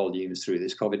higher volumes through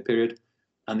this COVID period.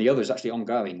 And the other is actually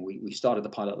ongoing. We started the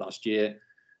pilot last year,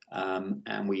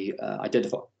 and we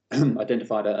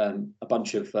identified a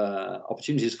bunch of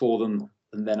opportunities for them.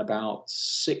 And then about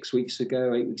 8 weeks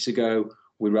ago,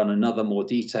 we run another more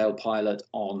detailed pilot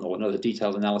or another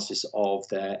detailed analysis of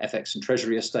their FX and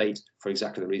treasury estate for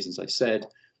exactly the reasons I said,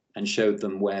 and showed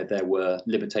them where there were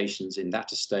limitations in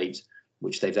that estate,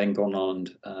 which they've then gone on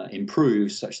and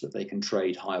improved such that they can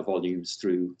trade higher volumes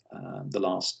through the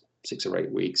last 6 or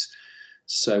 8 weeks.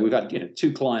 So we've had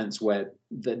 2 clients where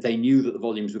they knew that the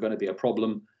volumes were going to be a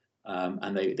problem,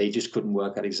 and they just couldn't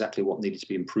work out exactly what needed to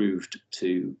be improved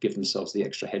to give themselves the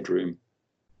extra headroom.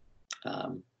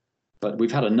 But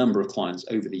we've had a number of clients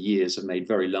over the years have made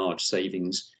very large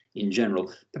savings in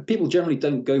general. But people generally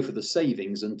don't go for the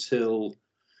savings until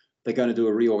they're going to do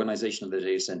a reorganization of their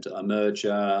data center, a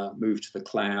merger, move to the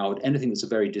cloud, anything that's a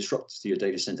very disruptive to your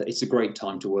data center. It's a great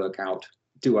time to work out,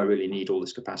 do I really need all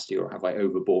this capacity, or have I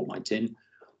overbought my tin?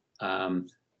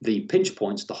 The pinch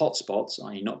points, the hotspots,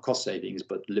 i.e. not cost savings,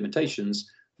 but limitations,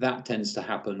 that tends to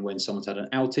happen when someone's had an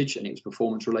outage and it was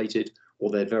performance related, or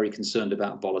they're very concerned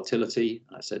about volatility.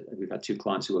 I said we've had 2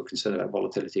 clients who are concerned about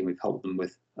volatility, and we've helped them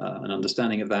with an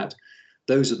understanding of that.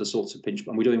 Those are the sorts of pinch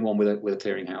points. We're doing one with a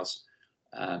clearinghouse.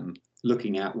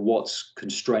 looking at what's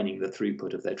constraining the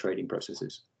throughput of their trading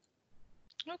processes.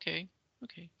 Okay.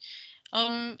 Okay.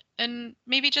 And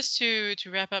maybe just to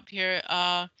wrap up here,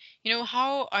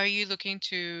 how are you looking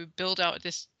to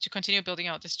continue building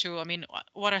out this tool? I mean,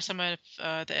 what are some of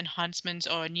the enhancements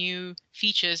or new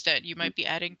features that you might be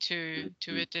adding to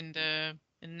it in the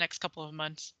next couple of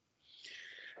months?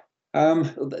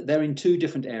 They're in two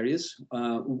different areas.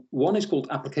 One is called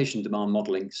application demand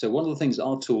modeling. So one of the things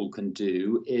our tool can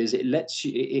do is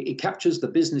it captures the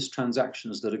business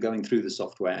transactions that are going through the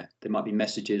software. They might be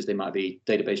messages, they might be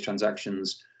database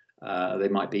transactions, they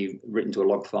might be written to a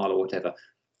log file or whatever.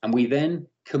 And we then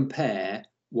compare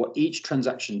what each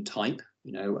transaction type,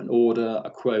 an order, a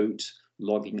quote,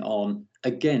 logging on,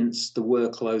 against the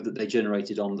workload that they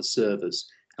generated on the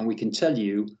servers. And we can tell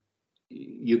you,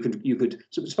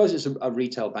 so suppose it's a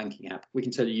retail banking app. We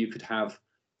can tell you could have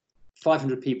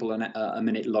 500 people a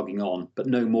minute logging on, but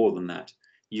no more than that.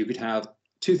 You could have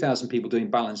 2,000 people doing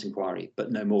balance inquiry,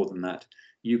 but no more than that.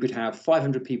 You could have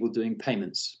 500 people doing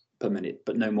payments per minute,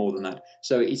 but no more than that.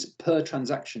 So it's per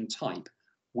transaction type.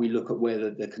 We look at where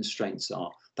the constraints are.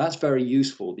 That's very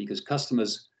useful because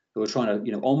customers who are trying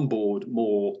to onboard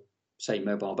more, say,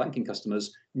 mobile banking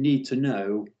customers need to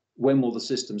know, when will the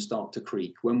system start to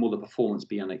creak? When will the performance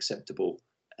be unacceptable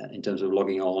in terms of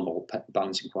logging on or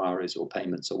balance inquiries or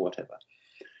payments or whatever?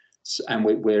 And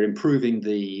we're improving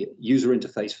the user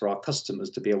interface for our customers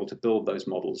to be able to build those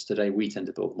models. Today, we tend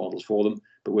to build models for them,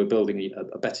 but we're building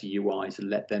a better UI to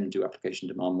let them do application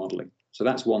demand modeling. So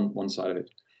that's one side of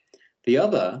it. The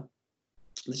other,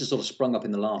 this has sort of sprung up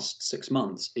in the last 6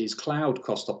 months, is cloud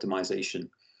cost optimization.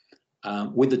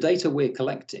 With the data we're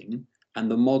collecting and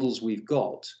the models we've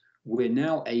got, we're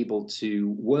now able to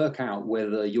work out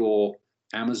whether your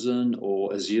Amazon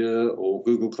or Azure or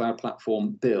Google Cloud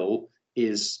Platform bill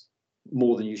is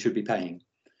more than you should be paying.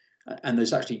 And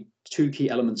there's actually two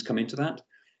key elements come into that.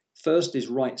 First is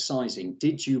right sizing.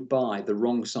 Did you buy the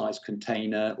wrong size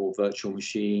container or virtual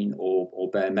machine or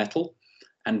bare metal?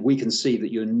 And we can see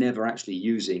that you're never actually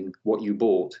using what you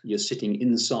bought. You're sitting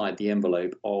inside the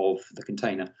envelope of the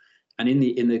container. And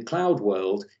in the cloud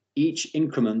world, each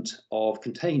increment of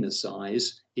container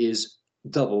size is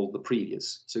double the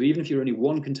previous. So even if you're only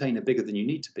one container bigger than you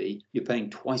need to be, you're paying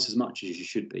twice as much as you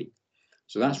should be.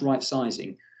 So that's right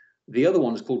sizing. The other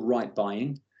one is called right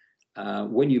buying.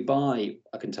 When you buy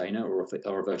a container or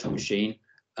a virtual machine,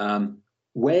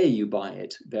 where you buy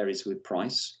it varies with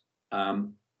price.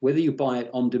 Whether you buy it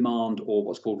on demand or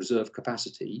what's called reserve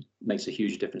capacity makes a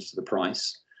huge difference to the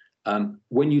price.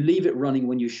 When you leave it running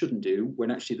when you shouldn't do, when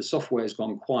actually the software has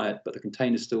gone quiet, but the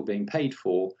container is still being paid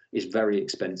for, is very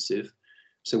expensive.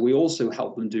 So we also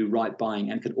help them do right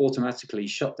buying and can automatically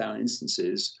shut down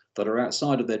instances that are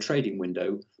outside of their trading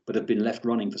window, but have been left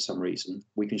running for some reason.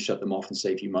 We can shut them off and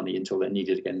save you money until they're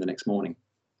needed again the next morning.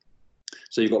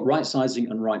 So you've got right sizing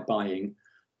and right buying,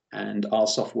 and our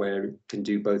software can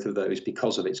do both of those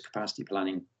because of its capacity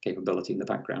planning capability in the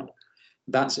background.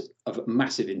 That's of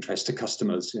massive interest to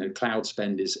customers. Cloud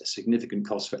spend is a significant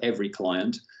cost for every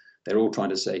client. They're all trying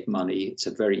to save money. It's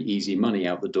a very easy money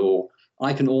out the door.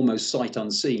 I can almost sight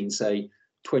unseen say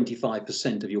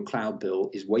 25% of your cloud bill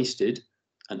is wasted,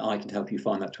 and I can help you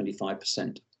find that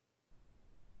 25%.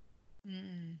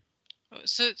 Mm.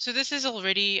 So this is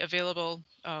already available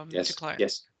to clients?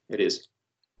 Yes, it is.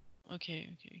 Okay.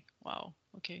 Wow.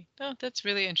 Okay. Oh, that's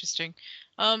really interesting.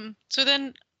 So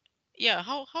then, yeah,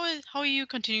 how are you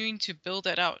continuing to build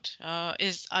that out?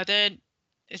 Is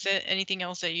there anything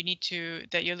else that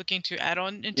you're looking to add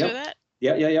on into that?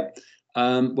 Yeah.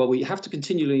 Well, we have to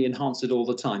continually enhance it all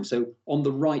the time. So on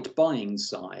the right buying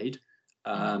side,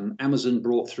 Amazon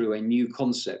brought through a new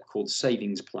concept called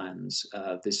savings plans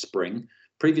this spring.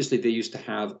 Previously, they used to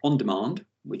have on demand,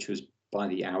 which was by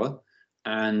the hour,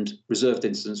 and reserved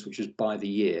instance, which was by the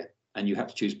year, and you have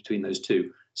to choose between those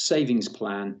two. Savings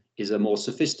plan is a more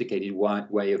sophisticated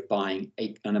way of buying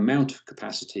an amount of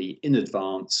capacity in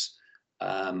advance,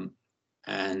 but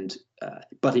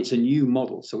it's a new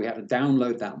model. So we have to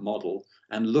download that model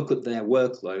and look at their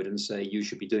workload and say, you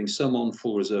should be doing some on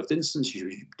full reserved instance,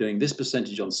 you should be doing this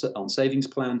percentage on savings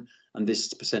plan, and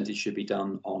this percentage should be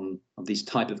done on these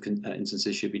type of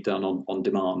instances should be done on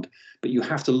demand. But you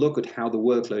have to look at how the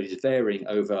workload is varying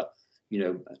over,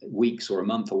 weeks or a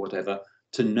month or whatever,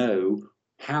 to know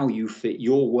how you fit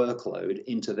your workload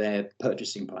into their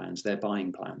purchasing plans, their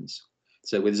buying plans.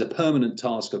 So there's a permanent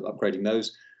task of upgrading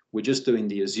those. We're just doing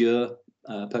the Azure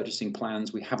purchasing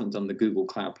plans. We haven't done the Google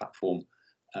Cloud Platform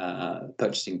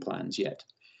purchasing plans yet.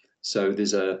 So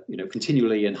there's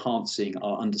continually enhancing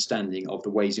our understanding of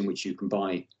the ways in which you can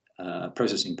buy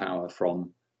processing power from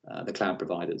the cloud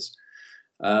providers.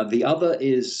 The other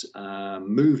is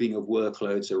moving of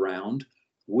workloads around.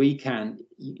 You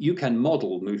can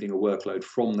model moving a workload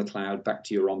from the cloud back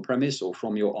to your on-premise or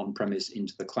from your on-premise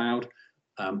into the cloud.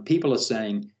 People are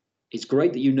saying, it's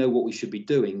great that you know what we should be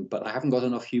doing, but I haven't got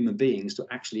enough human beings to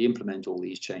actually implement all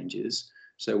these changes.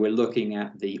 So we're looking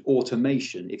at the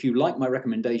automation. If you like my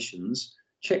recommendations,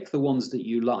 check the ones that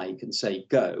you like and say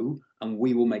go, and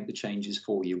we will make the changes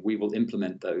for you. We will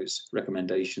implement those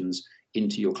recommendations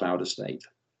into your cloud estate.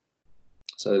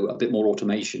 So a bit more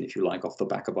automation, if you like, off the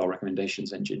back of our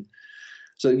recommendations engine.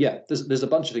 So yeah, there's a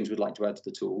bunch of things we'd like to add to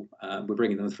the tool. We're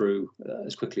bringing them through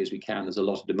as quickly as we can. There's a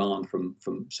lot of demand from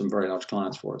some very large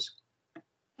clients for us.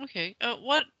 Okay.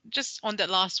 What, just on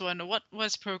that last one, what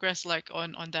was progress like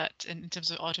on that in terms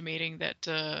of automating that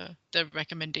the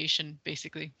recommendation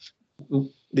basically?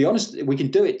 The honest, we can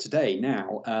do it today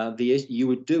now. You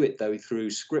would do it though through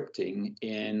scripting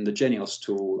in the Genios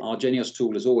tool. Our Genios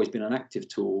tool has always been an active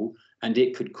tool, and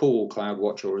it could call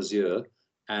CloudWatch or Azure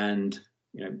and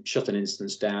shut an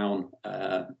instance down,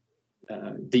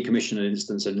 decommission an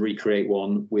instance and recreate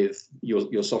one with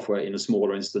your software in a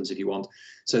smaller instance if you want.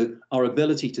 So our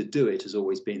ability to do it has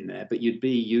always been there, but you'd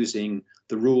be using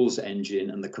the rules engine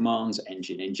and the commands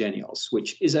engine in Genios,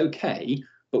 which is okay,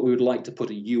 but we would like to put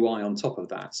a UI on top of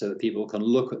that so that people can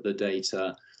look at the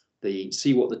data,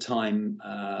 see what the time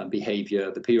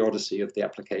behavior, the periodicity of the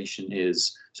application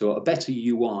is. So a better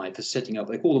UI for setting up,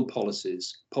 they call them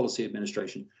policies, policy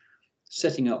administration,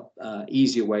 setting up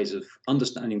easier ways of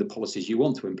understanding the policies you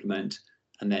want to implement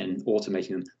and then automating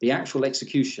them. The actual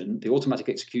execution, the automatic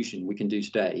execution we can do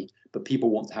today, but people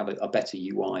want to have a better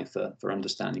UI for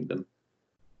understanding them.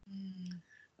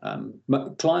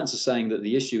 Clients are saying that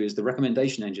the issue is the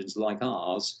recommendation engines like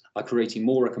ours are creating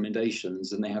more recommendations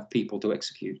than they have people to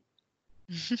execute.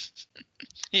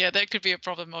 Yeah, that could be a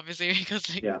problem, obviously,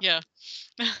 because yeah.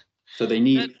 So they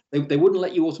need, they wouldn't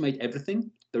let you automate everything.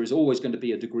 There is always going to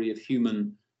be a degree of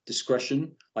human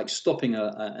discretion, like stopping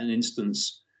an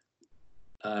instance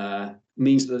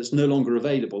means that it's no longer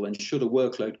available, and should a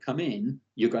workload come in,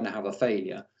 you're going to have a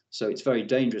failure. So it's very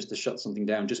dangerous to shut something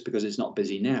down just because it's not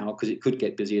busy now, because it could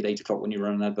get busy at 8 o'clock when you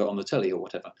run an advert on the telly or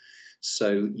whatever.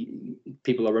 So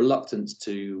people are reluctant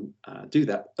to do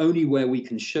that. Only where we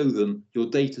can show them your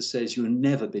data says you're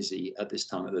never busy at this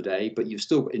time of the day, but you've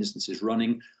still got instances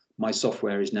running. My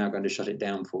software is now going to shut it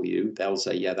down for you. They'll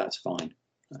say, yeah, that's fine.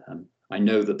 I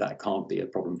know that can't be a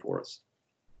problem for us.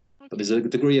 Okay. But there's a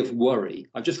degree of worry.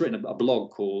 I've just written a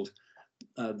blog called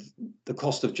The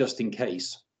Cost of Just in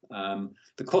Case.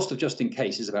 The cost of just in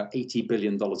case is about $80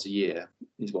 billion a year,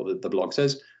 is what the blog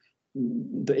says.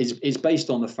 It's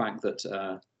based on the fact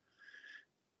that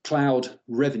cloud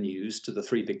revenues to the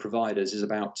three big providers is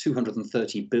about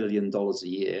 $230 billion a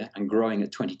year and growing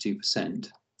at 22%.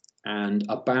 And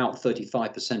about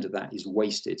 35% of that is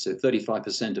wasted. So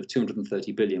 35% of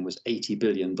 230 billion was $80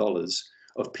 billion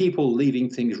of people leaving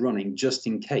things running just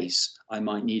in case I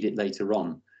might need it later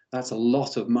on. That's a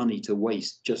lot of money to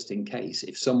waste just in case.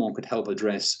 If someone could help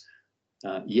address,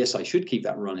 yes, I should keep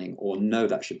that running, or no,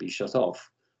 that should be shut off,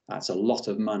 that's a lot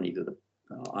of money that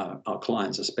our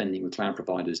clients are spending with cloud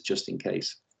providers just in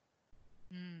case.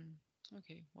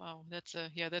 Okay, wow, that's a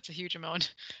huge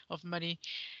amount of money.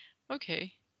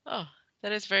 Okay. Oh,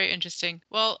 that is very interesting.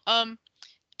 Well,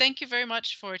 thank you very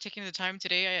much for taking the time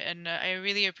today, and I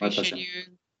really appreciate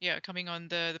you, coming on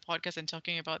the podcast and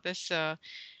talking about this.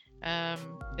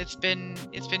 It's been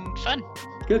fun.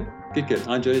 Good.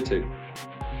 I enjoyed it too.